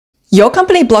Your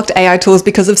company blocked AI tools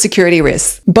because of security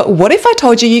risks. But what if I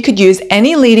told you you could use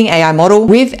any leading AI model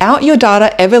without your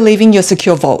data ever leaving your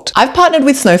secure vault? I've partnered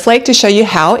with Snowflake to show you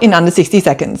how in under 60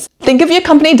 seconds. Think of your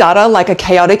company data like a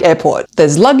chaotic airport.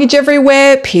 There's luggage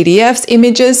everywhere, PDFs,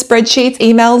 images, spreadsheets,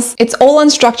 emails. It's all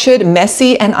unstructured,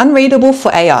 messy, and unreadable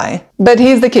for AI. But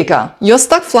here's the kicker. You're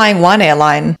stuck flying one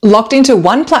airline, locked into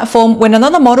one platform when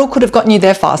another model could have gotten you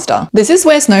there faster. This is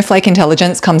where Snowflake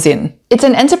Intelligence comes in. It's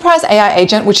an enterprise AI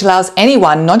agent which allows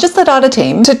anyone, not just the data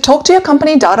team, to talk to your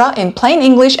company data in plain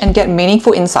English and get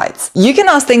meaningful insights. You can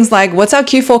ask things like, what's our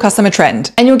Q4 customer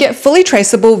trend? And you'll get fully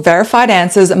traceable, verified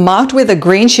answers marked with a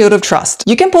green shield of trust.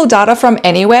 You can pull data from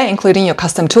anywhere, including your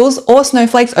custom tools or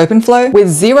Snowflake's OpenFlow, with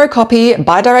zero copy,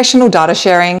 bidirectional data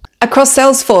sharing, across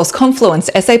Salesforce, Confluence,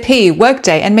 SAP,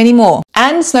 Workday, and many more.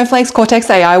 And Snowflake's Cortex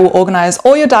AI will organize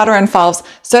all your data and files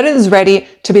so that it is ready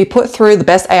to be put through the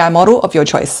best AI model of your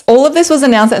choice. All of this was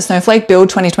announced at Snowflake Build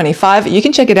 2025. You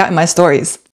can check it out in my stories.